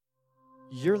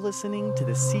You're listening to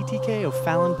the CTK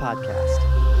O'Fallon podcast.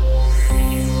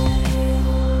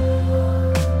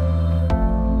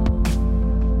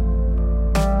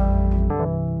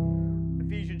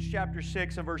 Ephesians chapter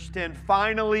 6 and verse 10.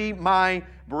 Finally, my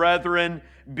brethren,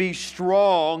 be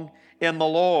strong in the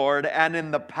Lord and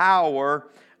in the power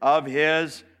of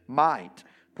His might.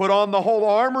 Put on the whole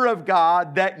armor of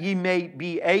God, that ye may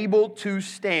be able to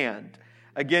stand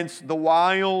against the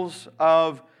wiles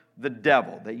of the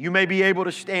devil, that you may be able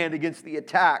to stand against the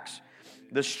attacks,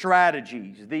 the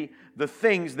strategies, the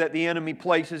things that the enemy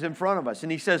places in front of us.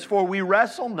 And he says, for we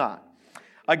wrestle not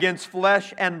against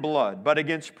flesh and blood, but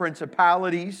against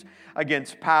principalities,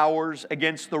 against powers,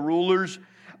 against the rulers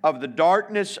of the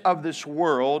darkness of this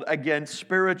world, against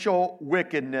spiritual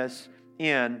wickedness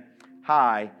in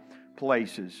high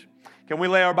places. Can we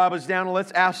lay our Bibles down and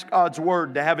let's ask God's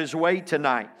Word to have His way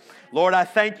tonight. Lord, I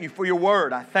thank You for Your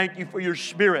Word. I thank You for Your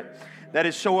Spirit that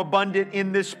is so abundant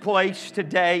in this place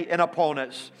today and upon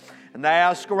us. And I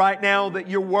ask right now that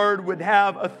Your Word would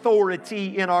have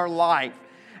authority in our life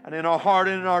and in our heart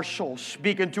and in our soul.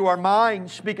 Speak into our mind,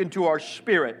 speak into our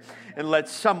spirit, and let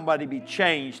somebody be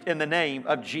changed in the name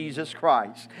of Jesus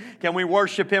Christ. Can we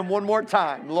worship Him one more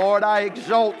time? Lord, I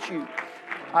exalt You.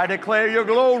 I declare Your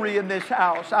glory in this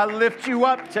house. I lift You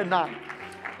up tonight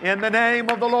in the name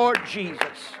of the Lord Jesus.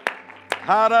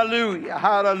 Hallelujah,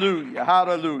 hallelujah,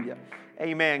 hallelujah.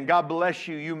 Amen. God bless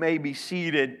you. You may be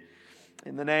seated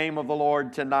in the name of the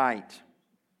Lord tonight.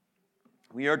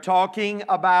 We are talking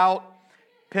about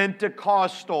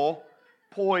Pentecostal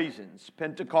poisons.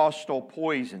 Pentecostal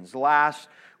poisons. Last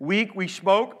week we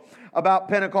spoke about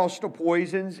Pentecostal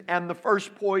poisons, and the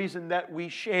first poison that we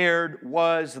shared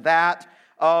was that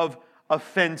of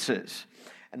offenses,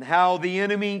 and how the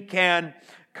enemy can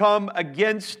come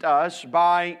against us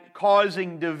by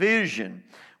causing division.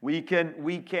 We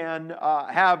can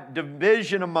have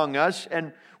division among us,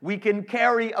 and we can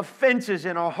carry offenses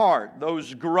in our heart.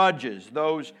 Those grudges,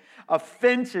 those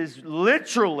offenses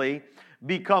literally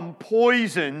become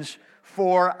poisons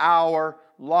for our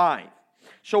life.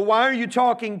 So why are you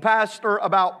talking, Pastor,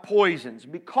 about poisons?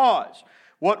 Because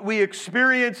what we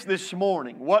experienced this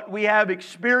morning, what we have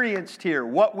experienced here,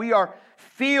 what we are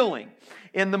feeling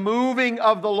in the moving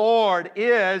of the Lord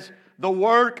is the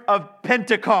work of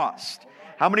Pentecost.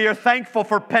 How many are thankful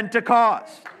for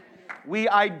Pentecost? We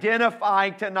identify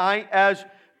tonight as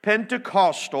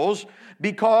Pentecostals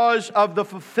because of the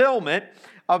fulfillment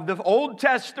of the Old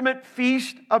Testament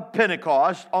Feast of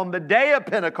Pentecost on the day of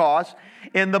Pentecost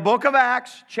in the book of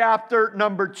Acts, chapter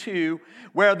number 2,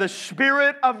 where the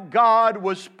Spirit of God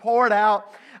was poured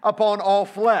out upon all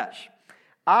flesh.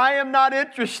 I am not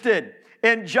interested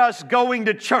in just going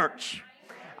to church.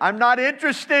 I'm not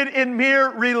interested in mere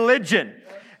religion.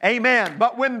 Amen.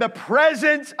 But when the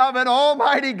presence of an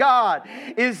almighty God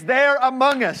is there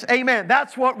among us, amen,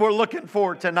 that's what we're looking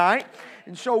for tonight.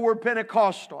 And so we're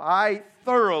Pentecostal. I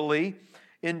thoroughly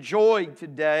enjoyed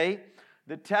today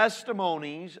the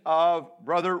testimonies of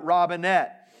Brother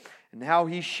Robinette and how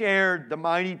he shared the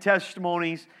mighty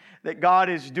testimonies that God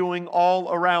is doing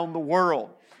all around the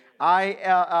world.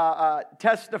 I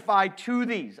testify to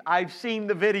these. I've seen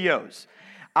the videos.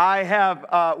 I have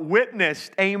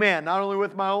witnessed, amen, not only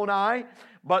with my own eye,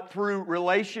 but through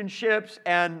relationships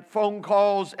and phone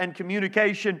calls and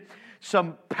communication,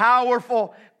 some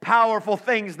powerful, powerful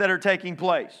things that are taking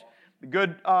place. The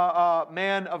good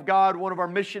man of God, one of our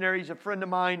missionaries, a friend of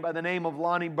mine by the name of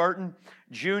Lonnie Burton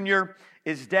Jr.,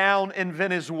 is down in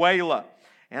Venezuela.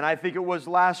 And I think it was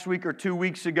last week or 2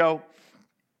 weeks ago,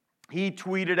 he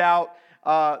tweeted out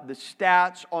the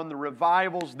stats on the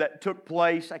revivals that took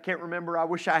place. I can't remember. I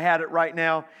wish I had it right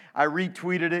now. I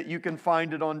retweeted it. You can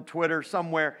find it on Twitter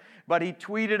somewhere. But he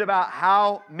tweeted about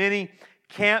how many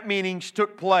camp meetings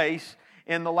took place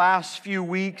in the last few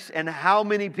weeks and how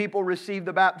many people received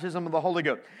the baptism of the Holy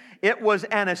Ghost. It was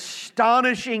an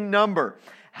astonishing number.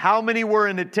 How many were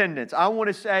in attendance? I want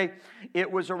to say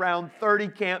it was around 30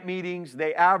 camp meetings.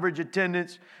 The average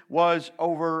attendance was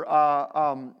over,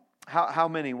 how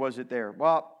many was it there?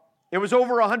 Well, it was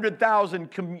over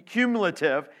 100,000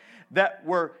 cumulative that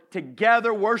were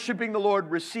together worshiping the Lord,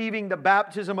 receiving the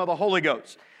baptism of the Holy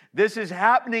Ghost. This is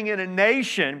happening in a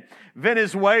nation,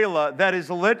 Venezuela, that is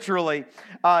literally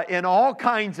in all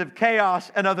kinds of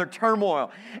chaos and other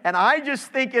turmoil. And I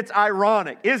just think it's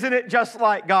ironic, isn't it, just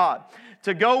like God,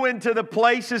 to go into the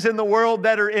places in the world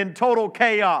that are in total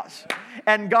chaos.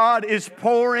 And God is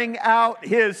pouring out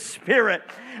His Spirit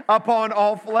upon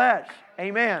all flesh.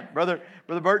 Amen. Brother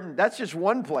Burton, that's just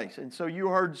one place. And so you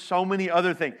heard so many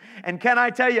other things. And can I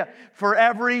tell you, for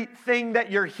everything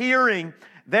that you're hearing,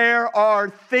 there are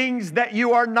things that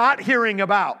you are not hearing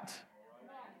about.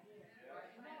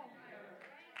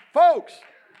 Folks,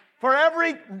 for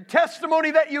every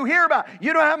testimony that you hear about,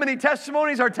 you know how many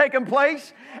testimonies are taking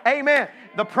place? Amen.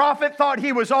 The prophet thought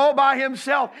he was all by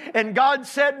himself, and God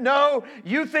said, no,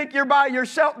 you think you're by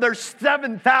yourself. There's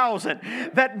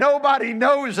 7,000 that nobody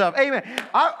knows of. Amen.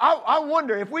 I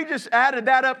wonder if we just added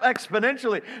that up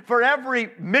exponentially for every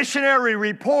missionary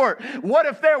report, what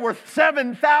if there were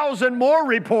 7,000 more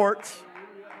reports?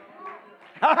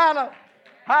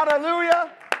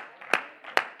 Hallelujah.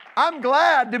 I'm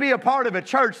glad to be a part of a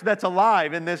church that's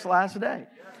alive in this last day.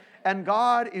 And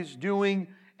God is doing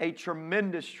a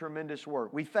tremendous, tremendous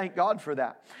work. We thank God for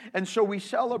that. And so we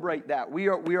celebrate that. We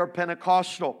are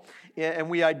Pentecostal, and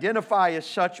we identify as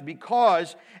such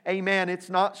because, amen, it's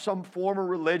not some form of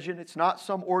religion, it's not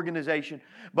some organization,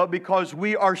 but because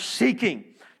we are seeking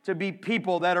to be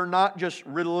people that are not just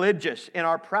religious in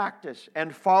our practice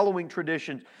and following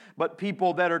traditions, but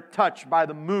people that are touched by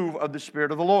the move of the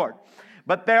Spirit of the Lord.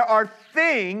 But there are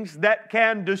things that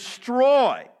can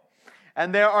destroy,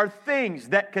 and there are things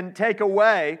that can take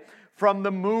away from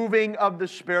the moving of the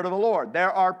Spirit of the Lord.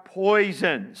 There are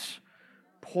poisons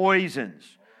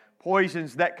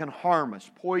that can harm us,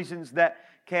 poisons that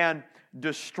can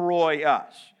destroy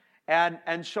us.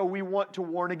 And so we want to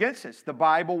warn against this. The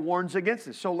Bible warns against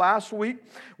this. So last week,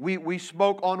 we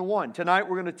spoke on one. Tonight,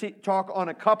 we're going to talk on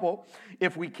a couple,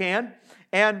 if we can.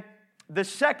 And the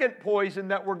second poison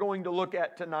that we're going to look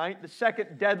at tonight, the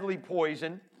second deadly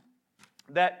poison,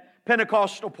 that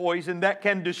Pentecostal poison that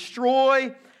can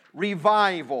destroy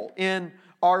revival in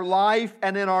our life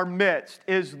and in our midst,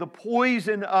 is the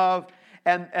poison of,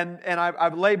 and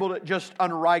I've labeled it just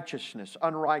unrighteousness.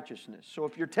 So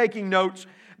if you're taking notes,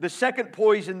 the second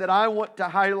poison that I want to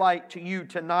highlight to you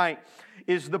tonight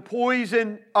is the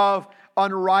poison of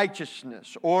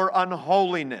unrighteousness or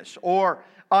unholiness or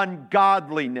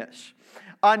ungodliness.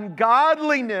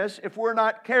 Ungodliness, if we're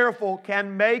not careful,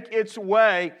 can make its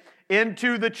way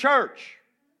into the church.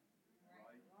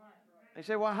 They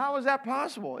say, well, how is that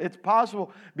possible? It's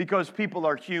possible because people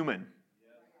are human.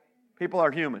 People are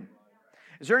human.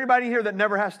 Is there anybody here that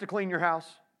never has to clean your house?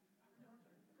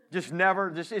 Just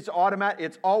never? Just it's automatic?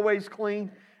 It's always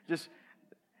clean? Just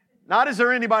not is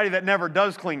there anybody that never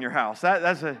does clean your house?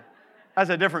 That's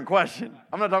a different question.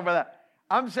 I'm not talking about that.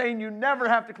 I'm saying you never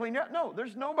have to clean your house. No,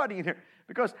 there's nobody in here.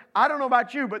 Because I don't know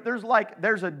about you, but there's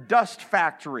a dust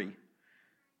factory.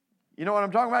 You know what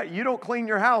I'm talking about? You don't clean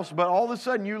your house, but all of a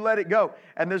sudden you let it go,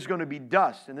 and there's going to be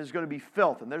dust, and there's going to be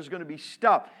filth, and there's going to be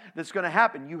stuff that's going to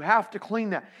happen. You have to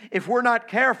clean that. If we're not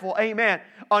careful, amen,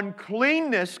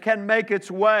 uncleanness can make its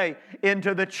way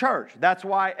into the church. That's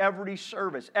why every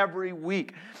service, every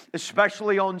week,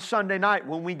 especially on Sunday night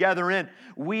when we gather in,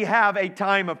 we have a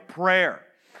time of prayer.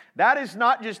 That is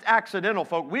not just accidental,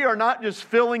 folks. We are not just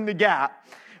filling the gap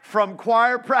from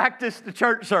choir practice to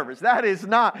church service. That is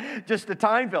not just a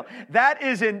time fill. That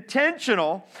is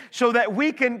intentional so that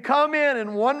we can come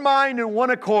in one mind and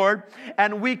one accord,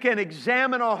 and we can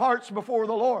examine our hearts before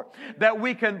the Lord. That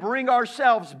we can bring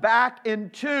ourselves back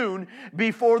in tune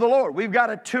before the Lord. We've got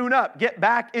to tune up, get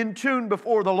back in tune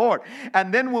before the Lord.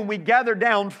 And then when we gather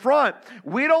down front,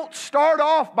 we don't start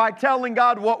off by telling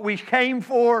God what we came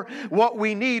for, what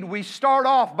we need. We start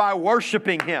off by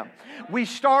worshiping Him. We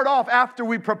start off after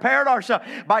we prepared ourselves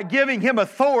by giving Him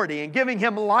authority and giving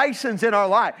Him license in our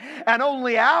life. And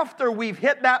only after we've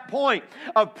hit that point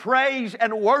of praise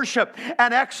and worship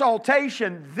and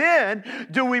exaltation, then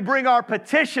do we bring our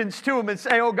petitions to Him and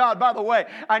say, oh God, by the way,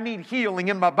 I need healing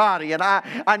in my body, and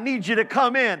I need You to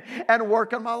come in and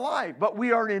work in my life. But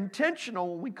we are intentional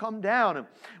when we come down and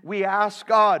we ask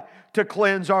God to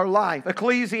cleanse our life.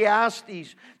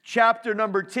 Ecclesiastes chapter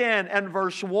number 10 and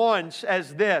verse 1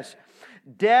 says this: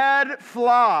 dead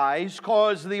flies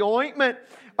cause the ointment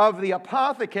of the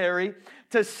apothecary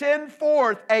to send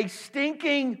forth a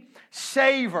stinking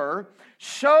savor,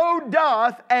 so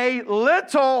doth a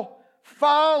little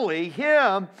folly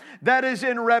him that is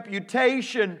in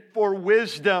reputation for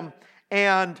wisdom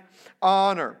and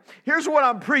honor. Here's what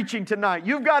I'm preaching tonight.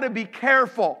 You've got to be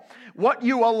careful what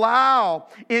you allow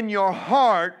in your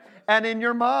heart and in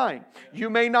your mind. You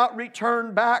may not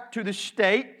return back to the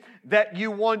state that you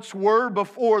once were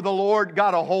before the Lord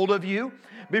got a hold of you,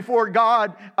 before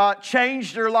God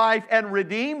changed your life and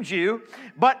redeemed you,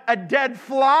 but a dead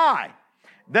fly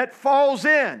that falls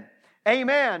in,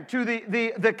 amen, to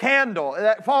the candle,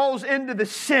 that falls into the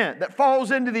scent, that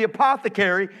falls into the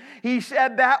apothecary. He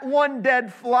said that one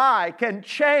dead fly can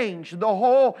change the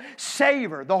whole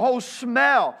savor, the whole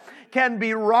smell can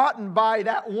be rotten by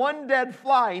that one dead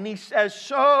fly. And he says,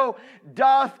 so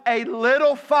doth a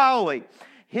little folly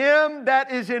him that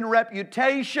is in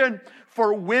reputation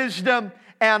for wisdom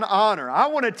and honor. I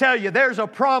want to tell you, there's a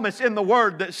promise in the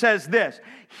Word that says this: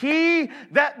 He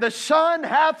that the Son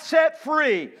hath set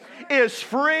free is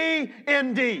free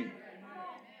indeed.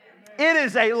 It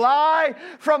is a lie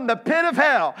from the pit of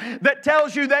hell that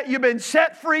tells you that you've been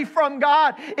set free from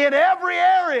God in every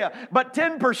area, but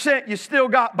 10% you still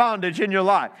got bondage in your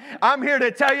life. I'm here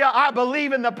to tell you, I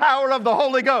believe in the power of the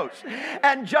Holy Ghost.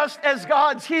 And just as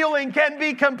God's healing can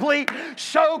be complete,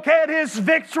 so can His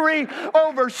victory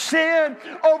over sin,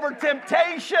 over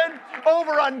temptation,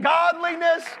 over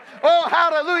ungodliness. Oh,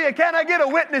 hallelujah. Can I get a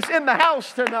witness in the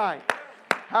house tonight?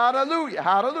 Hallelujah,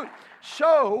 hallelujah.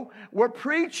 So, we're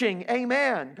preaching,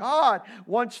 amen. God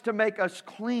wants to make us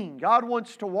clean. God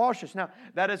wants to wash us. Now,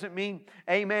 that doesn't mean,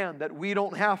 amen, that we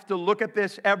don't have to look at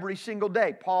this every single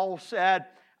day. Paul said,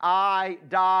 I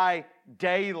die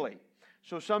daily.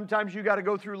 So sometimes you've got to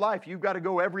go through life. You've got to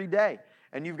go every day.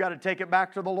 And you've got to take it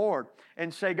back to the Lord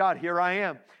and say, God, here I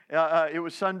am. It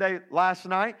was Sunday last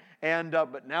night,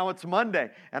 but now it's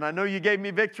Monday. And I know you gave me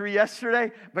victory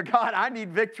yesterday, but God, I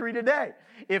need victory today.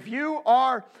 If you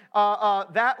are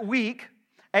that weak,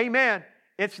 amen,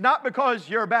 it's not because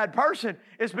you're a bad person.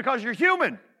 It's because you're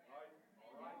human.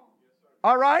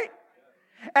 All right?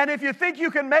 And if you think you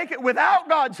can make it without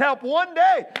God's help one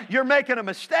day, you're making a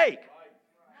mistake.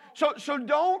 So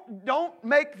don't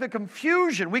make the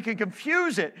confusion. We can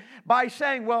confuse it by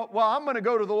saying, well, I'm going to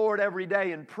go to the Lord every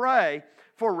day and pray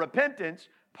for repentance.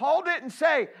 Paul didn't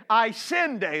say, I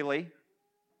sin daily.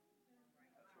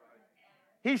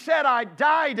 He said, I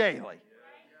die daily.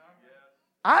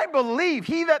 I believe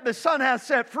he that the Son hath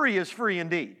set free is free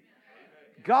indeed.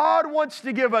 God wants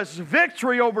to give us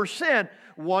victory over sin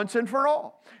once and for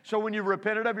all. So when you've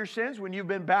repented of your sins, when you've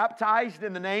been baptized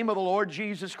in the name of the Lord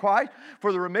Jesus Christ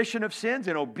for the remission of sins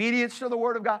in obedience to the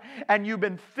Word of God, and you've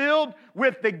been filled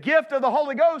with the gift of the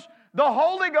Holy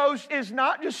Ghost is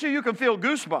not just so you can feel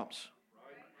goosebumps.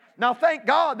 Now, thank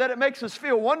God that it makes us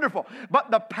feel wonderful. But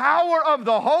the power of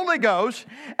the Holy Ghost,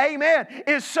 amen,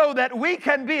 is so that we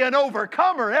can be an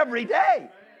overcomer every day.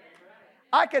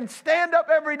 I can stand up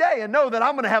every day and know that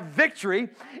I'm going to have victory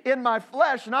in my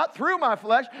flesh, not through my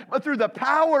flesh, but through the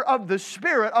power of the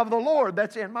Spirit of the Lord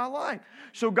that's in my life.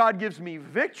 So God gives me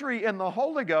victory in the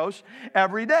Holy Ghost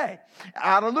every day.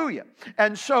 Hallelujah.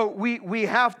 And so we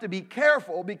have to be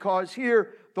careful, because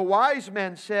here the wise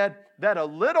men said that a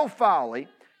little folly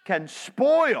can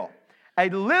spoil. A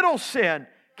little sin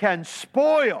can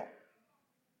spoil.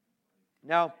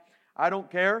 Now, I don't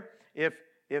care if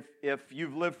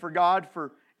you've lived for God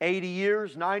for 80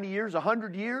 years, 90 years,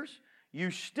 100 years,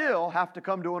 you still have to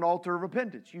come to an altar of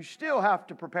repentance. You still have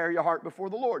to prepare your heart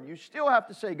before the Lord. You still have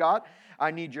to say, God,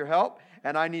 I need your help,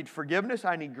 and I need forgiveness,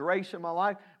 I need grace in my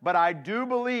life. But I do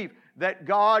believe that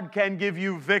God can give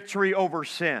you victory over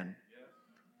sin.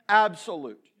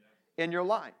 Absolute in your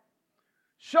life.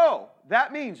 So,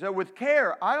 that means that with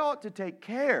care, I ought to take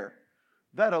care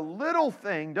that a little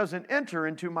thing doesn't enter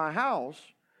into my house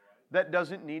that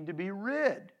doesn't need to be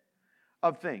rid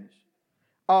of things.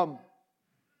 Have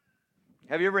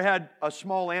you ever had a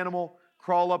small animal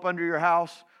crawl up under your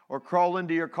house or crawl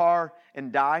into your car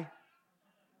and die?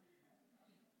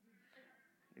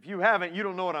 If you haven't, you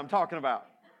don't know what I'm talking about.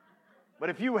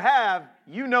 But if you have,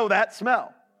 you know that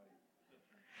smell.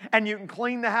 And you can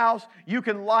clean the house. You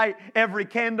can light every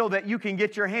candle that you can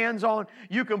get your hands on.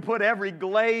 You can put every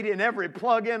glade and every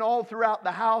plug-in all throughout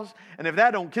the house. And if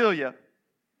that don't kill you,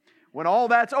 when all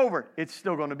that's over, it's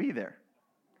still going to be there.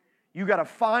 You got to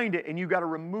find it, and you got to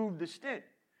remove the stench.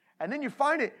 And then you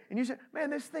find it, and you say, man,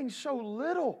 this thing's so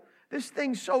little. This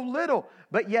thing's so little,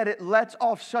 but yet it lets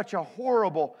off such a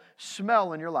horrible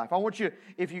smell in your life. I want you,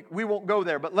 we won't go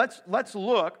there, but let's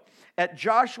look at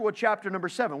Joshua chapter number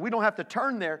 7. We don't have to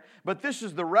turn there, but this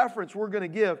is the reference we're going to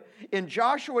give. In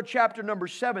Joshua chapter number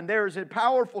 7, there is a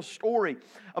powerful story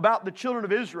about the children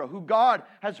of Israel who God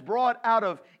has brought out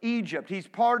of Egypt. He's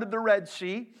parted the Red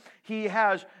Sea. He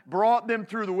has brought them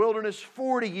through the wilderness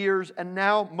 40 years, and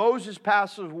now Moses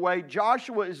passes away.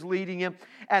 Joshua is leading him,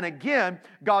 and again,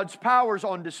 God's power is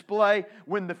on display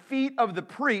when the feet of the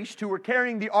priests who were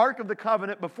carrying the Ark of the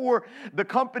Covenant before the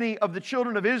company of the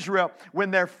children of Israel,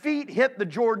 when their feet hit the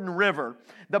Jordan River,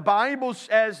 the Bible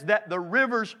says that the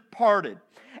rivers parted.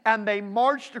 And they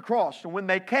marched across. And when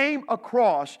they came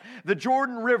across the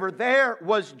Jordan River, there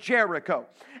was Jericho.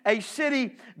 a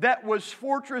city that was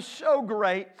fortress so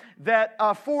great that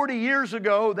 40 years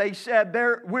ago they said,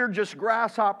 we're just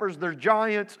grasshoppers, they're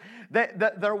giants.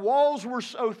 Their walls were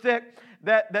so thick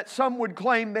that some would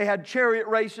claim they had chariot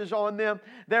races on them.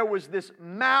 There was this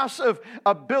massive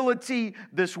ability,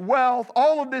 this wealth,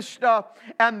 all of this stuff.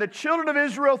 And the children of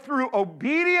Israel, through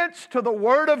obedience to the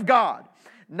Word of God,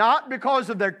 not because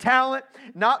of their talent,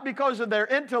 not because of their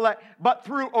intellect, but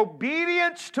through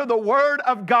obedience to the Word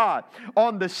of God,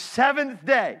 on the seventh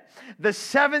day, the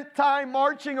seventh time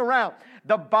marching around,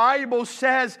 the Bible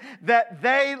says that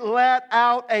they let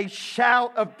out a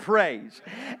shout of praise.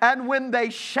 And when they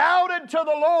shouted to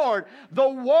the Lord, the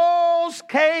walls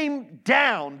came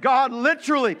down. God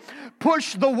literally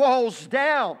pushed the walls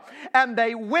down. And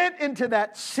they went into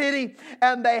that city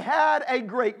and they had a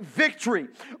great victory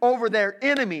over their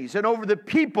enemies and over the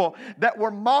people that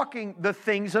were mocking the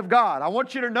things of God. I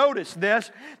want you to notice this,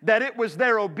 that it was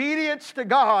their obedience to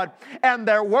God and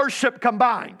their worship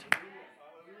combined.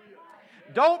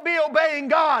 Don't be obeying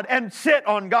God and sit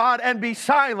on God and be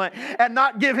silent and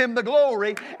not give Him the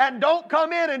glory. And don't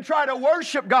come in and try to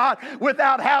worship God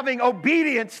without having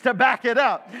obedience to back it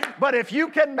up. But if you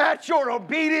can match your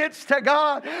obedience to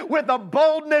God with a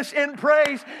boldness in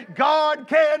praise, God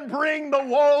can bring the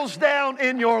walls down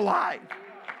in your life.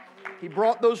 He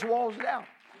brought those walls down.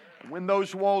 And when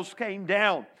those walls came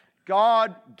down,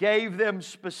 God gave them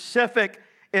specific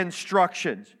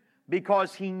instructions,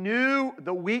 because He knew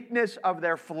the weakness of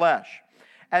their flesh.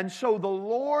 And so the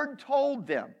Lord told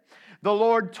them,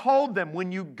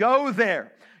 when you go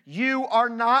there, you are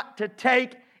not to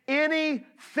take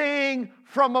anything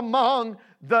from among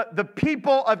the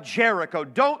people of Jericho.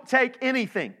 Don't take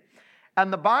anything.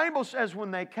 And the Bible says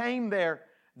when they came there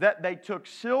that they took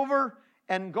silver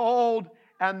and gold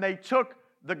and they took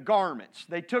the garments.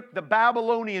 They took the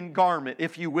Babylonian garment,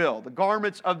 if you will, the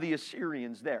garments of the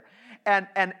Assyrians there. And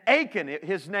Achan,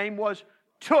 his name was,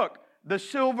 took the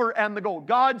silver and the gold.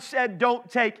 God said, don't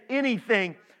take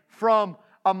anything from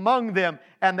among them,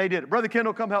 and they did it. Brother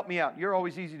Kendall, come help me out. You're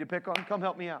always easy to pick on. Come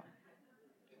help me out.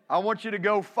 I want you to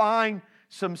go find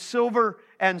some silver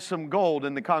and some gold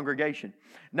in the congregation.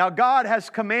 Now, God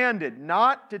has commanded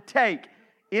not to take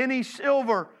any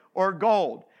silver or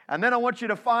gold. And then I want you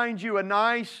to find you a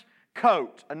nice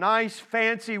coat, a nice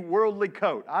fancy worldly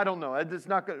coat. I don't know. It's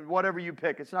not gonna, whatever you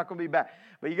pick, it's not going to be bad.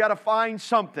 But you got to find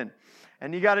something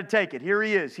and you got to take it. Here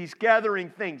he is. He's gathering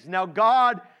things. Now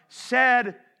God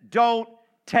said, don't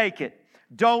take it.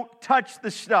 Don't touch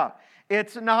the stuff.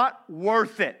 It's not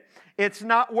worth it. It's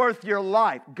not worth your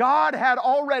life. God had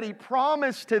already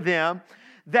promised to them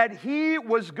that He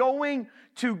was going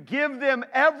to give them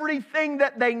everything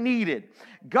that they needed.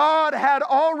 God had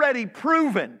already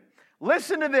proven,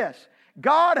 listen to this,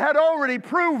 God had already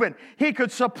proven He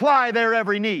could supply their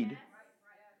every need.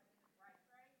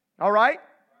 All right?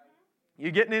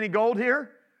 You getting any gold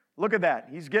here? Look at that.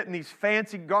 He's getting these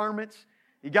fancy garments.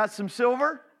 You got some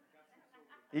silver?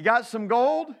 You got some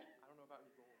gold?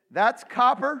 That's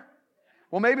copper.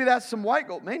 Well, maybe that's some white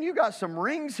gold. Man, you got some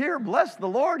rings here. Bless the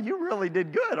Lord. You really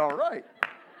did good. All right.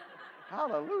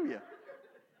 Hallelujah.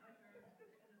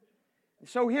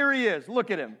 So here he is.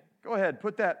 Look at him. Go ahead.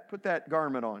 Put that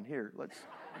garment on. Here, let's.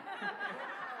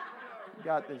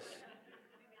 Got this.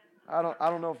 I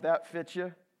don't know if that fits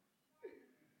you.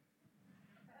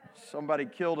 Somebody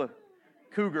killed a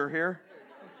cougar here.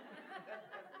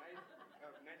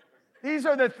 These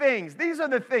are the things.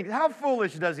 How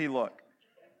foolish does he look?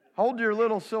 Hold your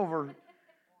little silver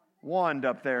wand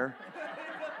up there.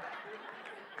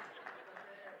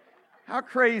 How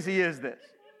crazy is this?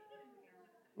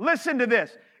 Listen to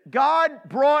this. God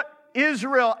brought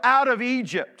Israel out of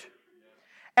Egypt.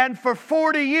 And for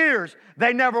 40 years,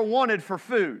 they never wanted for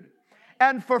food.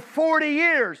 And for 40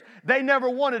 years, they never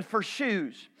wanted for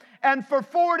shoes. And for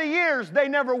 40 years, they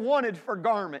never wanted for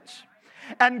garments.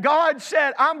 And God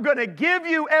said, I'm going to give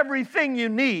you everything you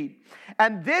need.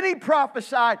 And then He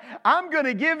prophesied, I'm going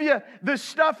to give you the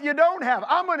stuff you don't have.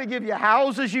 I'm going to give you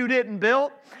houses you didn't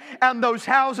build, and those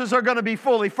houses are going to be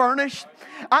fully furnished.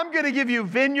 I'm going to give you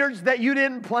vineyards that you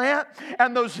didn't plant,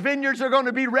 and those vineyards are going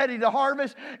to be ready to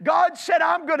harvest. God said,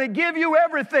 I'm going to give you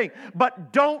everything,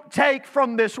 but don't take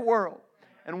from this world.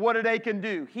 And what did Achan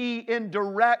do? He, in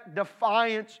direct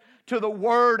defiance to the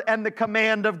word and the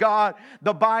command of God,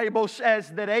 the Bible says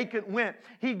that Achan went.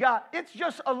 It's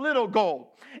just a little gold.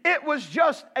 It was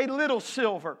just a little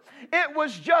silver. It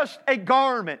was just a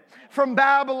garment from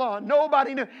Babylon.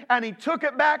 Nobody knew. And he took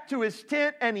it back to his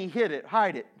tent and he hid it.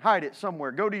 Hide it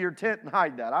somewhere. Go to your tent and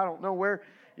hide that. I don't know where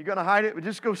You're going to hide it? Well,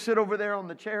 just go sit over there on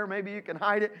the chair. Maybe you can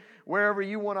hide it wherever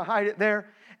you want to hide it there.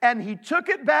 And he took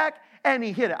it back and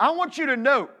he hid it. I want you to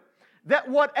note that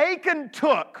what Achan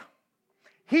took,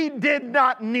 he did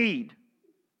not need.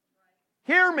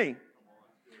 Hear me.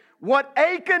 What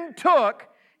Achan took,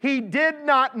 he did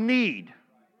not need.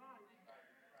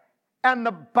 And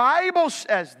the Bible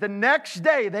says the next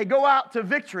day they go out to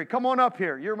victory. Come on up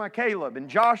here. You're my Caleb. And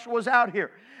Joshua's out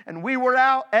here. And we were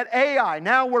out at Ai.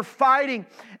 Now we're fighting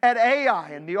at Ai.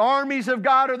 And the armies of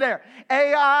God are there.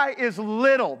 Ai is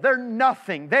little. They're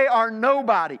nothing. They are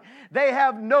nobody. They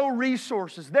have no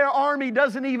resources. Their army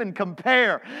doesn't even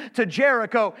compare to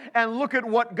Jericho. And look at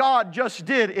what God just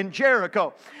did in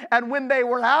Jericho. And when they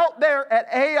were out there at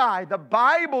Ai, the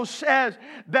Bible says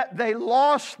that they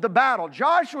lost the battle.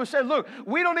 Joshua said, look,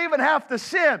 we don't even have to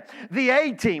send the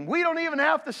A-team. We don't even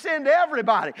have to send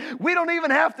everybody. We don't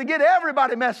even have to get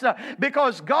everybody messed up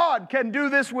because God can do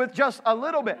this with just a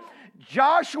little bit.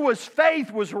 Joshua's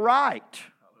faith was right.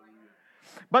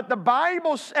 But the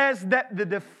Bible says that the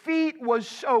defeat was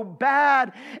so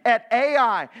bad at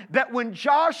Ai that when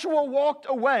Joshua walked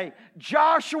away,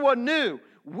 Joshua knew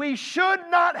we should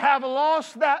not have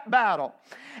lost that battle.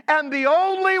 And the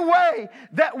only way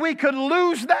that we could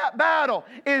lose that battle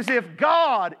is if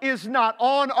God is not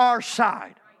on our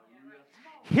side.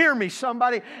 Hear me,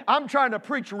 somebody. I'm trying to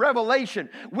preach revelation.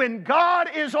 When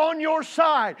God is on your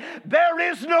side, there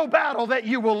is no battle that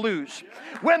you will lose.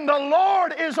 When the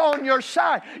Lord is on your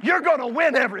side, you're going to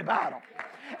win every battle.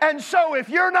 And so if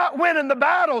you're not winning the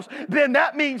battles, then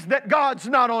that means that God's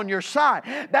not on your side.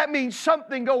 That means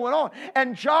something going on.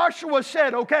 And Joshua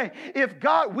said, okay, if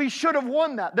God, we should have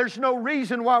won that. There's no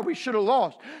reason why we should have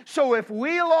lost. So if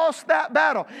we lost that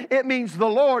battle, it means the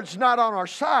Lord's not on our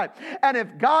side. And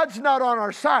if God's not on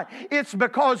our side, it's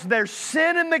because there's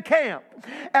sin in the camp.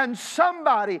 And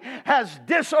somebody has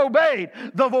disobeyed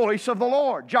the voice of the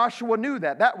Lord. Joshua knew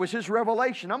that. That was his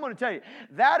revelation. I'm going to tell you,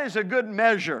 that is a good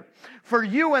measure for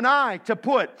you and I to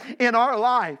put in our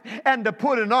life and to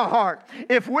put in our heart.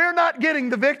 If we're not getting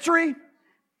the victory,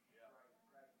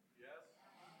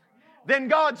 then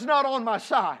God's not on my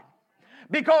side.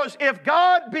 Because if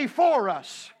God be for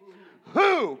us,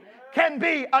 who can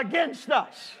be against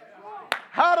us?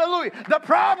 Hallelujah. The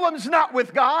problem's not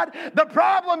with God. The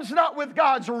problem's not with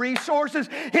God's resources.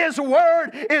 His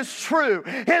word is true.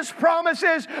 His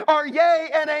promises are yea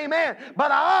and amen.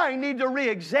 But I need to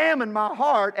re-examine my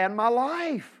heart and my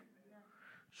life.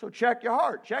 So check your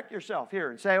heart. Check yourself here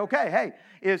and say, okay, hey,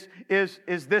 is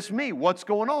this me? What's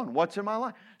going on? What's in my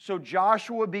life? So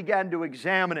Joshua began to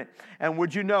examine it. And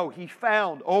would you know, he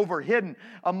found hidden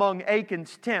among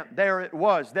Achan's tent. There it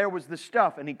was. There was the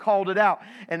stuff. And he called it out.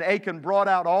 And Achan brought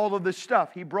out all of the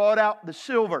stuff. He brought out the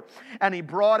silver. And he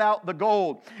brought out the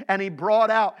gold. And he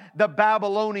brought out the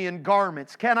Babylonian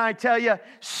garments. Can I tell you,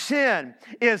 sin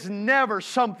is never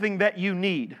something that you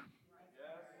need.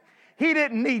 He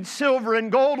didn't need silver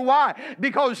and gold. Why?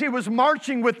 Because he was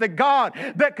marching with the God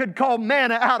that could call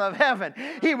manna out of heaven.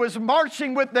 He was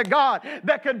marching with the God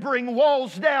that could bring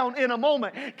walls down in a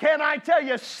moment. Can I tell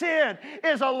you, sin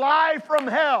is a lie from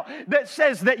hell that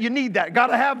says that you need that. Got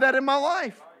to have that in my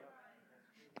life.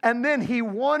 And then he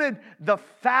wanted the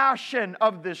fashion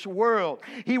of this world.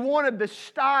 He wanted the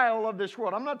style of this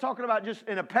world. I'm not talking about just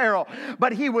in apparel,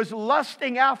 but he was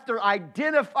lusting after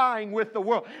identifying with the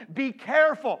world. Be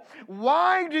careful.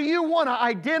 Why do you want to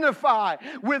identify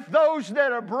with those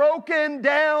that are broken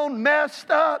down, messed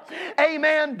up,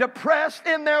 amen, depressed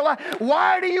in their life?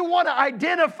 Why do you want to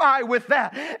identify with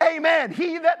that? Amen.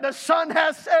 He that the Son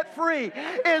has set free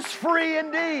is free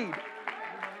indeed.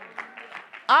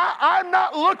 I'm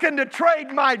not looking to trade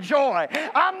my joy.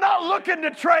 I'm not looking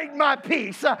to trade my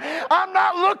peace. I'm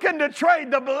not looking to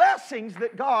trade the blessings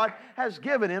that God has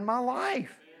given in my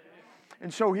life.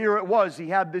 And so here it was. He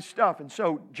had this stuff. And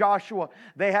so Joshua,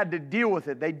 they had to deal with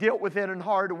it. They dealt with it in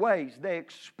hard ways. They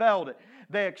expelled it.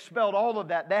 They expelled all of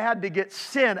that. They had to get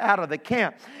sin out of the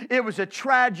camp. It was a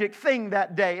tragic thing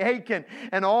that day. Achan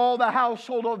and all the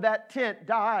household of that tent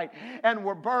died and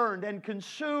were burned and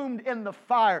consumed in the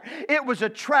fire. It was a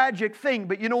tragic thing.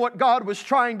 But you know what God was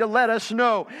trying to let us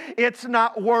know? It's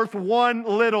not worth one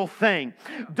little thing.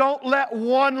 Don't let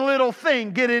one little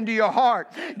thing get into your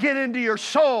heart, get into your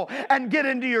soul, and get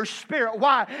into your spirit.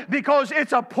 Why? Because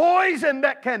it's a poison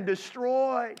that can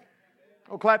destroy.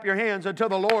 Oh, clap your hands unto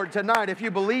the Lord tonight. If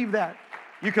you believe that,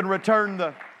 you can return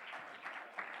the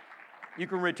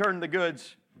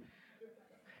goods.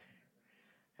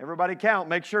 Everybody count.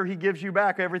 Make sure he gives you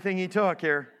back everything he took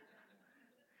here.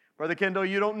 Brother Kendall,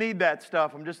 you don't need that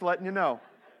stuff. I'm just letting you know.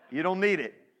 You don't need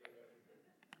it.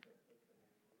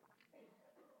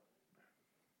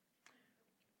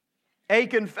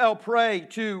 Achan fell prey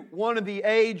to one of the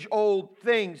age-old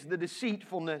things, the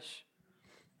deceitfulness,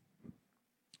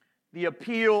 the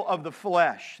appeal of the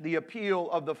flesh,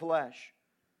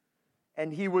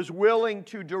 And he was willing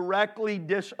to directly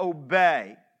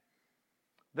disobey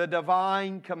the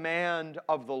divine command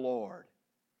of the Lord.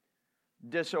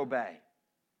 Disobey.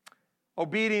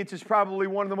 Obedience is probably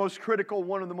one of the most critical,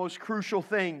 one of the most crucial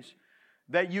things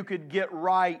that you could get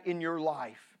right in your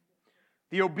life.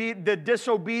 The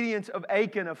disobedience of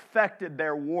Achan affected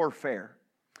their warfare.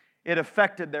 It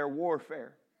affected their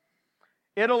warfare.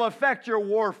 It'll affect your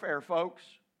warfare, folks.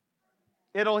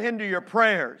 It'll hinder your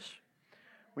prayers.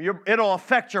 It'll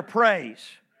affect your praise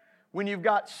when you've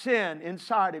got sin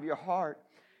inside of your heart.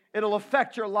 It'll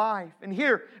affect your life. And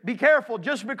here, be careful,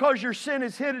 just because your sin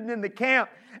is hidden in the camp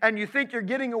and you think you're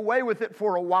getting away with it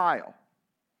for a while.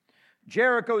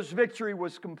 Jericho's victory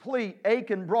was complete.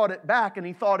 Achan brought it back and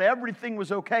he thought everything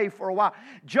was okay for a while.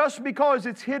 Just because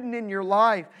it's hidden in your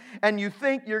life and you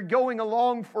think you're going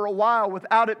along for a while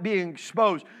without it being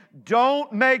exposed,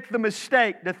 don't make the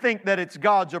mistake to think that it's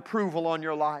God's approval on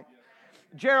your life.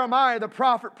 Jeremiah the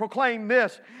prophet proclaimed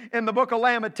this in the book of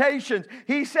Lamentations.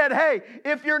 He said, hey,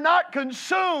 if you're not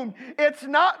consumed, it's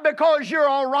not because you're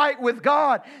all right with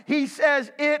God. He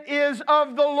says, it is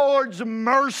of the Lord's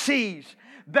mercies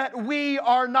that we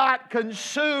are not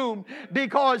consumed,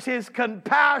 because His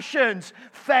compassions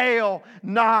fail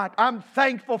not. I'm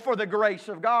thankful for the grace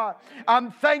of God.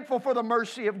 I'm thankful for the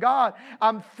mercy of God.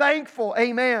 I'm thankful,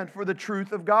 amen, for the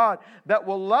truth of God that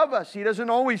will love us. He doesn't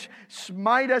always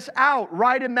smite us out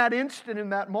right in that instant,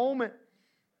 in that moment.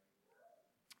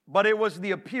 But it was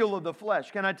the appeal of the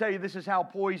flesh. Can I tell you, this is how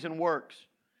poison works?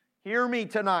 Hear me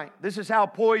tonight. This is how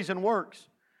poison works.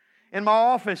 In my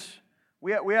office,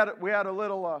 we had a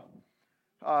little,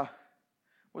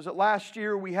 was it last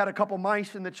year? We had a couple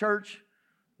mice in the church.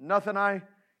 Nothing I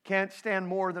can't stand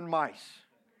more than mice.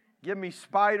 Give me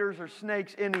spiders or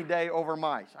snakes any day over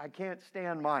mice. I can't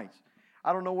stand mice.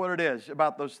 I don't know what it is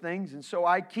about those things. And so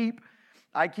I keep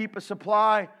a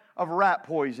supply of rat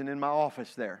poison in my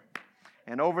office there.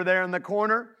 And over there in the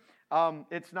corner,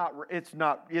 it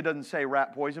doesn't say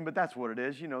rat poison, but that's what it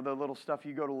is. You know, the little stuff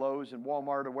you go to Lowe's and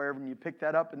Walmart or wherever and you pick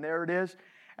that up and there it is.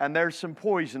 And there's some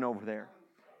poison over there.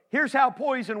 Here's how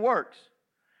poison works.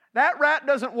 That rat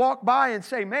doesn't walk by and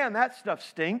say, man, that stuff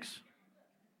stinks.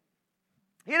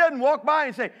 He doesn't walk by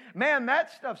and say, man,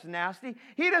 that stuff's nasty.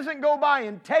 He doesn't go by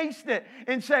and taste it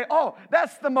and say, oh,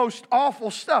 that's the most awful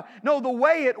stuff. No, the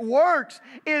way it works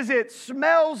is it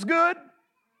smells good.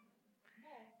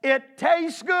 It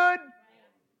tastes good.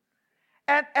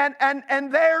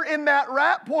 And there in that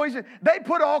rat poison, they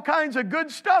put all kinds of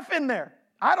good stuff in there.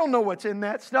 I don't know what's in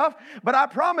that stuff, but I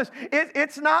promise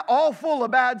it's not all full of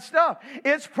bad stuff.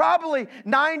 It's probably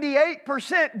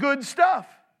 98% good stuff.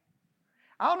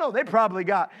 I don't know, they probably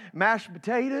got mashed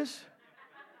potatoes,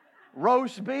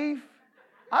 roast beef.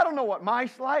 I don't know what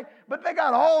mice like, but they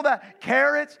got all that,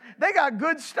 carrots. They got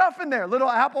good stuff in there. Little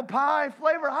apple pie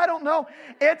flavor. I don't know.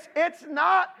 It's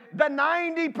not the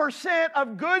 90%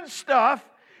 of good stuff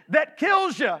that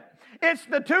kills you. It's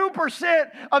the 2%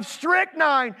 of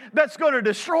strychnine that's going to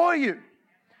destroy you.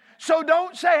 So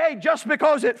don't say, hey, just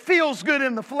because it feels good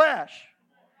in the flesh.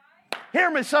 Hear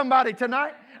me, somebody,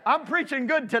 tonight. I'm preaching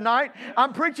good tonight.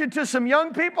 I'm preaching to some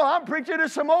young people. I'm preaching to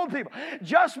some old people.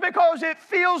 Just because it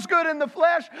feels good in the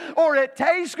flesh or it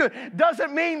tastes good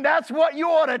doesn't mean that's what you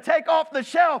ought to take off the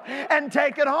shelf and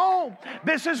take it home.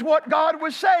 This is what God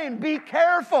was saying. Be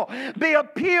careful. The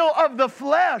appeal of the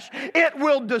flesh, it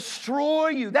will destroy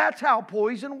you. That's how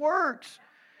poison works.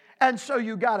 And so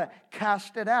you got to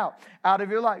cast it out of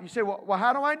your life. You say, well,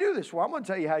 how do I do this? Well, I'm going to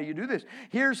tell you how you do this.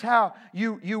 Here's how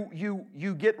you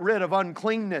get rid of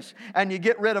uncleanness, and you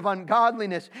get rid of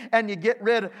ungodliness, and you get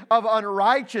rid of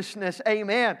unrighteousness.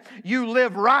 Amen. You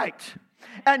live right,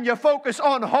 and you focus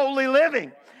on holy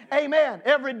living. Amen.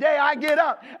 Every day I get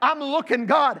up, I'm looking,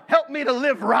 God, help me to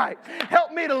live right.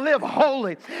 Help me to live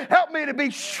holy. Help me to be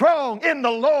strong in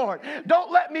the Lord.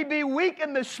 Don't let me be weak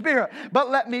in the Spirit, but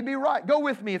let me be right. Go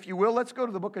with me, if you will. Let's go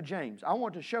to the book of James. I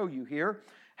want to show you here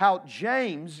how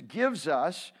James gives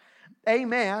us,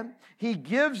 amen, he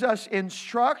gives us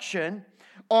instruction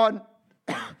on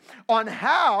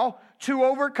how to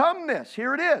overcome this.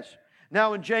 Here it is.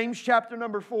 Now in James chapter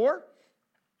number 4,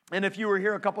 and if you were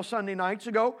here a couple Sunday nights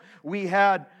ago, we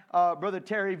had Brother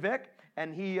Terry Vick,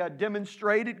 and he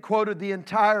quoted the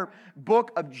entire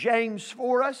book of James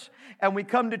for us. And we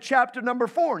come to chapter number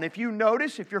 4. And if you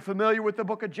notice, if you're familiar with the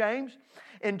book of James,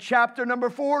 In chapter number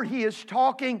 4, he is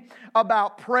talking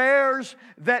about prayers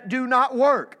that do not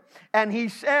work. And he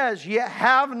says, you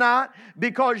have not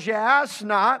because you ask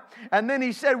not. And then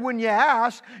he said, when you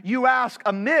ask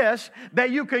amiss,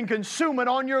 that you can consume it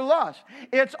on your lust.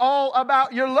 It's all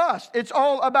about your lust. It's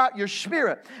all about your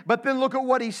spirit. But then look at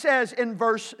what he says in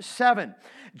verse 7.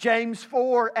 James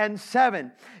 4 and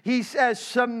 7. He says,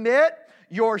 submit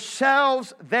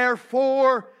yourselves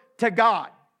therefore to God.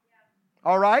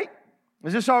 All right?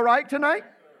 Is this all right tonight?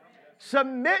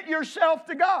 Submit yourself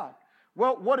to God.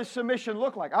 Well, what does submission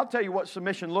look like? I'll tell you what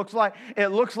submission looks like. It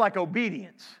looks like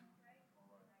obedience.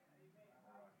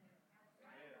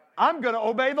 I'm going to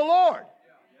obey the Lord.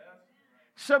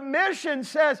 Submission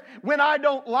says, when I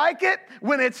don't like it,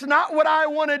 when it's not what I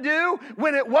want to do,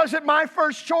 when it wasn't my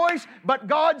first choice, but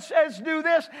God says do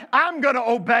this, I'm going to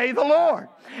obey the Lord.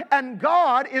 And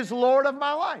God is Lord of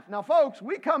my life. Now, folks,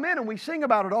 we come in and we sing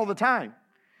about it all the time.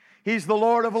 He's the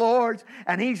Lord of Lords,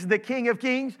 and He's the King of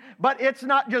Kings. But it's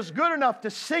not just good enough to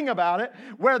sing about it.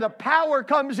 Where the power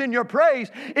comes in your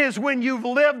praise is when you've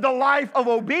lived the life of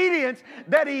obedience,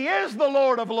 that He is the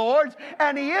Lord of Lords,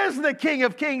 and He is the King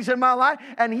of Kings in my life,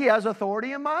 and He has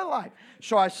authority in my life.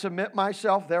 So I submit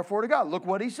myself, therefore, to God. Look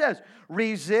what He says.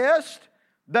 Resist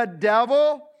the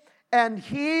devil, and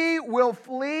he will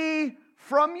flee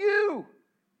from you.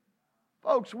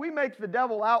 Folks, we make the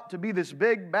devil out to be this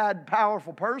big, bad,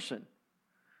 powerful person.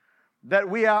 That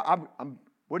we are,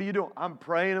 what are you doing? I'm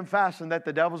praying and fasting that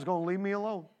the devil's going to leave me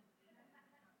alone.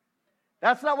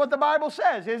 That's not what the Bible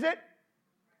says, is it?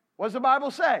 What does the Bible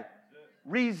say?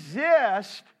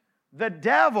 Resist the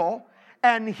devil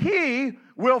and he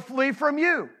will flee from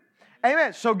you.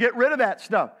 Amen. So get rid of that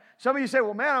stuff. Some of you say,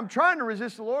 well, man, I'm trying to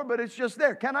resist the Lord, but it's just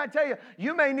there. Can I tell you,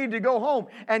 you may need to go home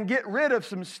and get rid of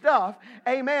some stuff,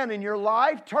 amen, in your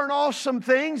life. Turn off some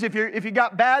things. If you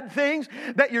got bad things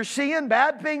that you're seeing,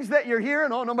 bad things that you're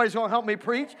hearing. Oh, nobody's going to help me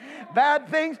preach. Bad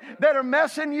things that are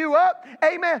messing you up.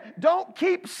 Amen. Don't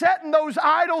keep setting those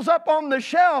idols up on the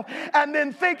shelf and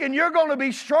then thinking you're going to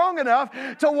be strong enough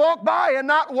to walk by and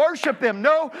not worship them.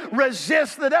 No,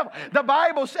 resist the devil. The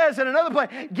Bible says in another place,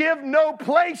 give no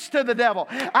place to the devil.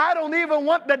 I don't even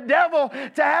want the devil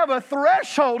to have a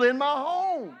threshold in my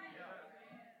home.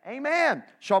 Amen.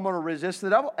 So I'm going to resist the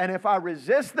devil. And if I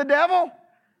resist the devil,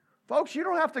 folks, you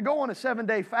don't have to go on a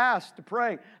 7-day fast to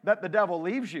pray that the devil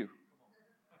leaves you.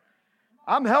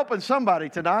 I'm helping somebody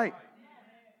tonight.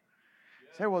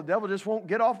 Say, well, the devil just won't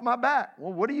get off my back.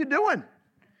 Well, what are you doing?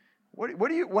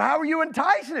 How are you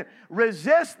enticing him?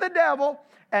 Resist the devil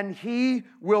and he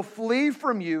will flee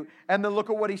from you. And then look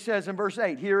at what he says in verse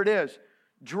 8. Here it is.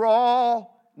 Draw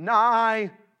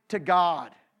nigh to God,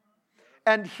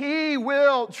 and He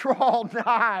will draw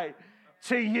nigh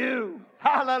to you.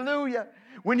 Hallelujah.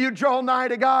 When you draw nigh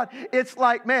to God, it's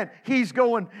like, man, He's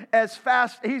going as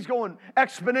fast, He's going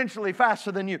exponentially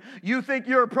faster than you. You think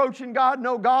you're approaching God?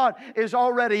 No, God is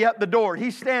already at the door.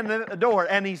 He's standing at the door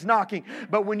and He's knocking.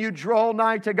 But when you draw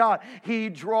nigh to God, He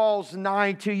draws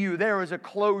nigh to you. There is a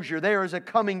closure. There is a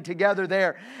coming together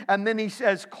there. And then He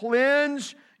says,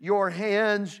 cleanse your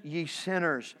hands, ye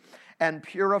sinners, and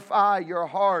purify your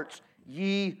hearts,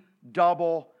 ye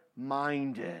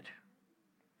double-minded.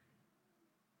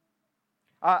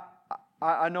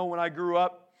 I know when I grew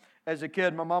up as a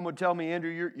kid, my mom would tell me,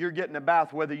 Andrew, you're getting a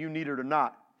bath whether you need it or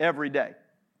not, every day.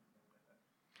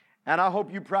 And I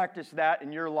hope you practice that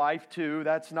in your life too.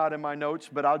 That's not in my notes,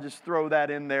 but I'll just throw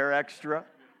that in there extra.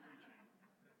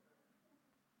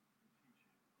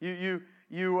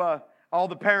 All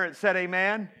the parents said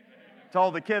amen to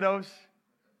all the kiddos.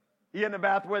 You get in the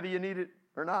bath whether you need it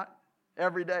or not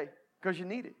every day because you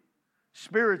need it.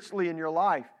 Spiritually in your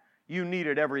life, you need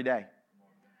it every day.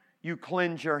 You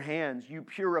cleanse your hands. You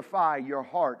purify your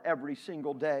heart every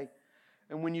single day.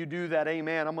 And when you do that,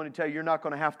 amen, I'm going to tell you, you're not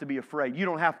going to have to be afraid. You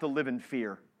don't have to live in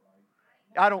fear.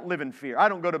 I don't live in fear. I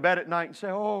don't go to bed at night and say,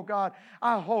 oh, God,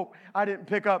 I hope I didn't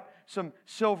pick up some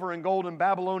silver and gold and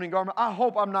Babylonian garment. I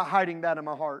hope I'm not hiding that in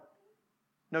my heart.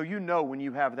 No, you know when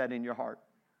you have that in your heart.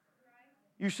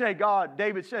 You say, God,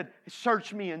 David said,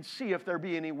 search me and see if there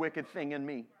be any wicked thing in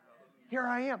me. Here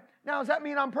I am. Now, does that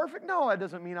mean I'm perfect? No, that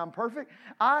doesn't mean I'm perfect.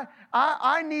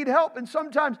 I need help, and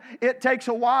sometimes it takes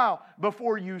a while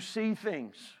before you see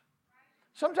things.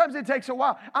 Sometimes it takes a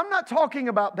while. I'm not talking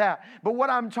about that. But what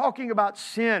I'm talking about,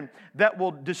 sin that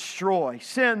will destroy.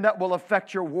 Sin that will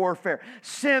affect your warfare.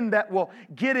 Sin that will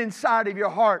get inside of your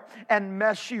heart and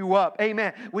mess you up.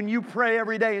 Amen. When you pray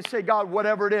every day and say, God,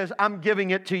 whatever it is, I'm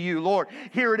giving it to you. Lord,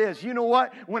 here it is. You know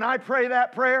what? When I pray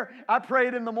that prayer, I pray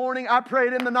it in the morning. I pray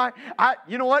it in the night.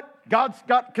 You know what? God's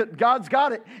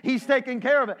got it. He's taking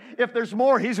care of it. If there's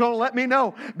more, He's going to let me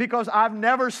know, because I've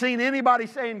never seen anybody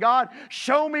saying, God,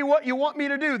 show me what you want me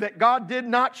to do, that God did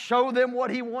not show them what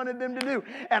He wanted them to do.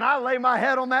 And I lay my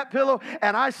head on that pillow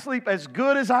and I sleep as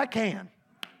good as I can,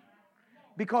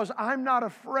 because I'm not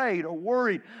afraid or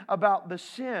worried about the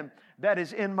sin that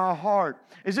is in my heart.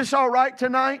 Is this all right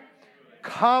tonight?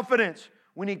 Confidence.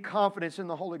 We need confidence in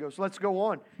the Holy Ghost. Let's go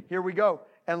on. Here we go.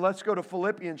 And let's go to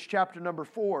Philippians chapter number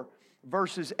 4,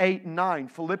 verses 8 and 9.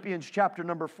 Philippians chapter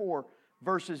number 4,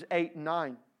 verses 8 and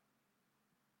 9.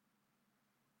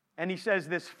 And he says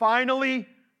this, finally,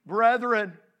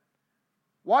 brethren.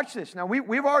 Watch this. Now,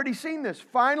 we've already seen this.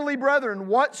 Finally, brethren,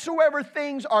 whatsoever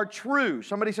things are true.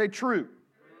 Somebody say true.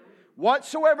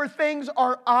 Whatsoever things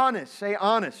are honest. Say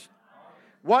honest.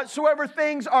 Whatsoever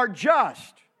things are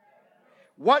just.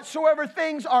 Whatsoever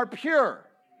things are pure.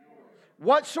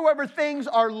 Whatsoever things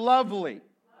are lovely.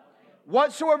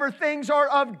 Whatsoever things are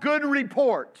of good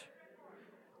report.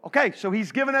 Okay, so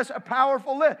he's given us a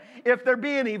powerful list. If there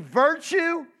be any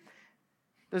virtue,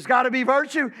 there's got to be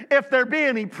virtue. If there be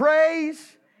any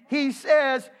praise, he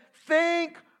says,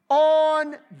 think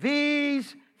on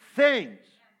these things.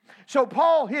 So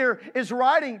Paul here is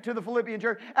writing to the Philippian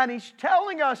church, and he's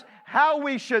telling us how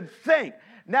we should think.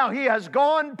 Now, he has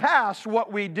gone past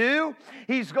what we do.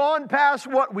 He's gone past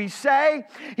what we say.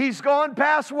 He's gone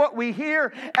past what we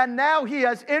hear. And now he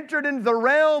has entered into the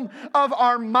realm of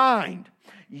our mind.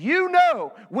 You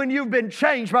know when you've been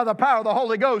changed by the power of the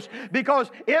Holy Ghost, because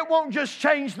it won't just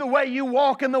change the way you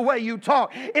walk and the way you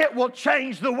talk. It will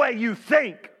change the way you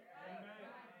think.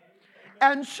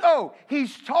 And so,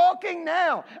 he's talking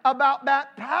now about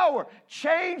that power,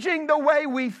 changing the way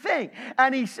we think.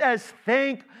 And he says,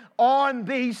 think on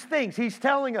these things. He's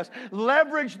telling us,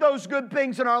 leverage those good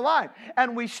things in our life.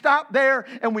 And we stop there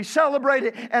and we celebrate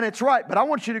it, and it's right. But I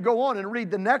want you to go on and read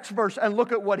the next verse and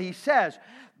look at what he says.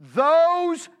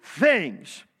 Those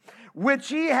things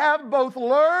which ye have both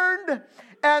learned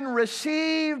and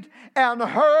received and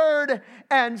heard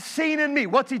and seen in me.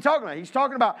 What's he talking about? He's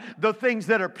talking about the things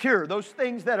that are pure, those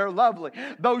things that are lovely,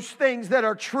 those things that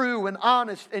are true and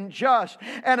honest and just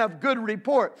and of good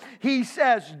report. He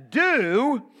says,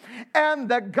 do, and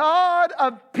the God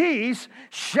of peace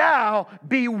shall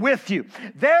be with you.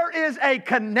 There is a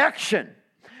connection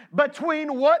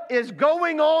between what is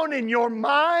going on in your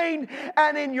mind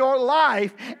and in your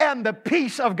life and the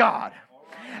peace of God.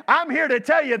 I'm here to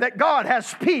tell you that God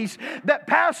has peace that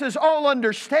passes all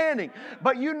understanding.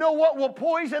 But you know what will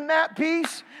poison that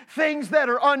peace? Things that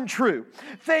are untrue,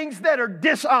 things that are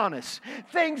dishonest,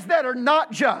 things that are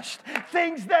not just,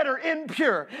 things that are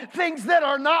impure, things that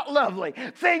are not lovely,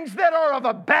 things that are of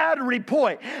a bad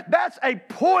report. That's a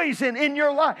poison in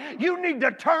your life. You need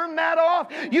to turn that off.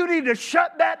 You need to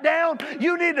shut that down.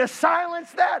 You need to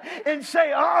silence that and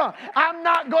say, I'm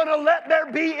not going to let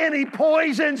there be any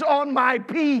poisons on my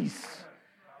peace.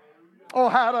 Oh,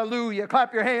 hallelujah.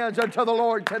 Clap your hands unto the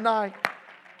Lord tonight.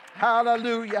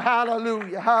 Hallelujah,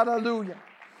 hallelujah, hallelujah.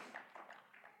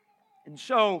 And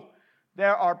so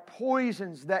there are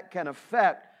poisons that can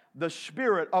affect the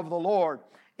Spirit of the Lord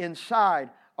inside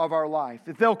of our life.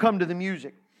 If they'll come to the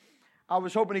music. I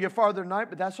was hoping to get farther tonight,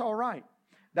 but that's all right.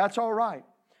 That's all right.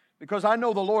 Because I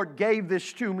know the Lord gave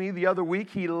this to me the other week.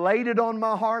 He laid it on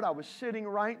my heart. I was sitting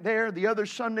right there the other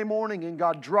Sunday morning, and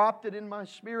God dropped it in my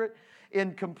spirit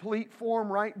in complete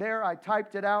form right there. I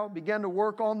typed it out, began to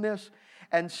work on this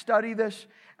and study this,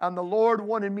 and the Lord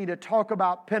wanted me to talk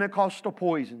about Pentecostal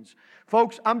poisons.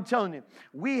 Folks, I'm telling you,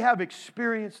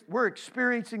 we're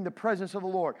experiencing the presence of the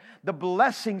Lord. The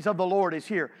blessings of the Lord is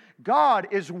here. God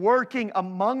is working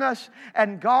among us,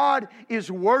 and God is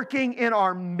working in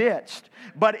our midst.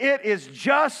 But it is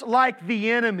just like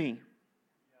the enemy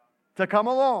to come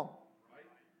along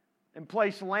and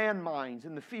place landmines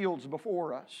in the fields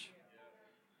before us.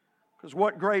 Because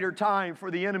what greater time for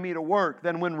the enemy to work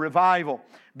than when revival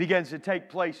begins to take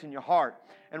place in your heart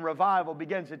and revival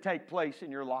begins to take place in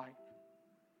your life.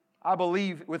 I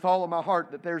believe with all of my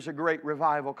heart that there's a great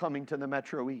revival coming to the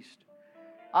Metro East.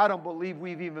 I don't believe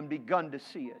we've even begun to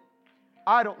see it.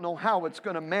 I don't know how it's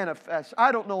going to manifest.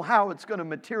 I don't know how it's going to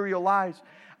materialize.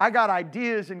 I got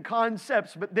ideas and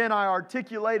concepts, but then I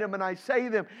articulate them and I say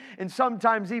them, and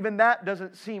sometimes even that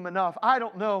doesn't seem enough. I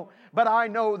don't know, but I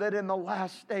know that in the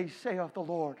last days, saith the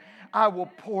Lord, I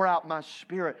will pour out my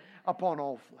Spirit upon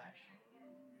all flesh.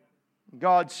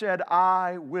 God said,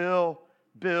 I will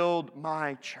build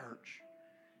my church,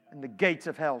 and the gates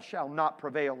of hell shall not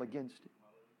prevail against it.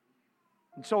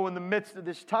 And so in the midst of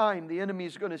this time, the enemy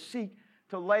is going to seek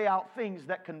to lay out things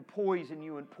that can poison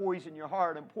you and poison your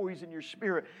heart and poison your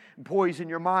spirit and poison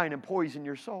your mind and poison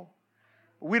your soul.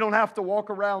 We don't have to walk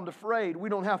around afraid. We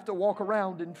don't have to walk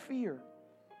around in fear.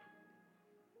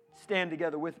 Stand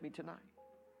together with me tonight.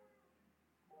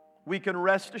 We can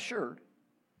rest assured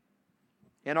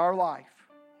in our life.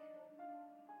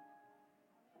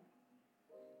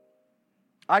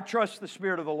 I trust the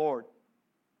Spirit of the Lord.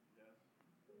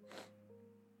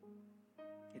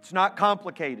 It's not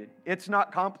complicated. It's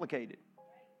not complicated.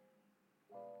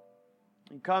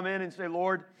 You come in and say,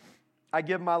 Lord, I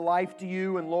give my life to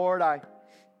you, and Lord, I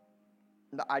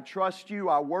trust you,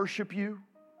 I worship you.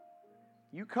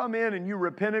 You come in and you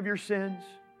repent of your sins.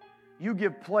 You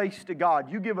give place to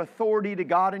God. You give authority to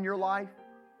God in your life.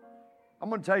 I'm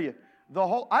going to tell you,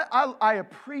 I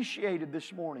appreciated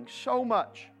this morning so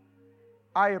much.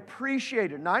 I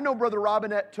appreciated. Now, I know Brother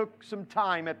Robinette took some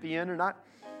time at the end, and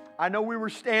I know we were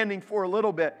standing for a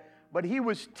little bit, but he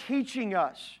was teaching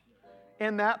us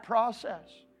in that process.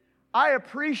 I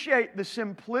appreciate the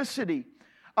simplicity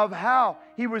of how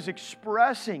he was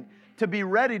expressing to be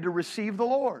ready to receive the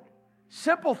Lord.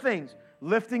 Simple things.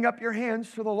 Lifting up your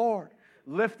hands to the Lord.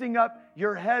 Lifting up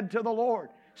your head to the Lord.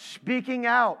 Speaking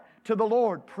out to the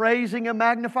Lord. Praising and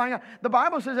magnifying God. The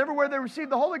Bible says everywhere they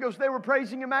received the Holy Ghost, they were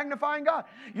praising and magnifying God.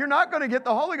 You're not going to get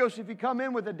the Holy Ghost if you come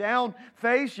in with a down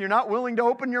face. You're not willing to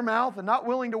open your mouth and not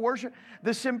willing to worship.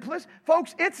 The simplicity.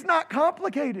 Folks, it's not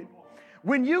complicated.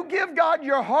 When you give God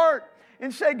your heart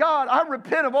and say, God, I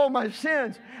repent of all my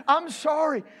sins. I'm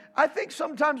sorry. I think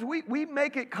sometimes we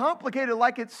make it complicated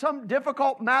like it's some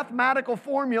difficult mathematical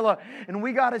formula and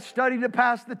we got to study to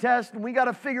pass the test and we got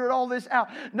to figure all this out.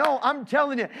 No, I'm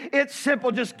telling you, it's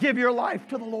simple. Just give your life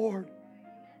to the Lord.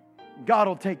 God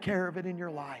will take care of it in your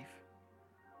life.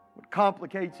 What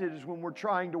complicates it is when we're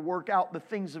trying to work out the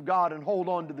things of God and hold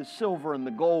on to the silver and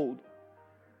the gold.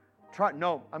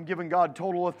 No, I'm giving God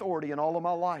total authority in all of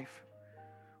my life.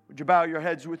 Would you bow your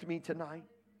heads with me tonight?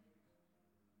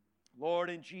 Lord,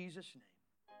 in Jesus' name.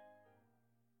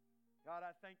 God,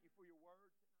 I thank you for your word.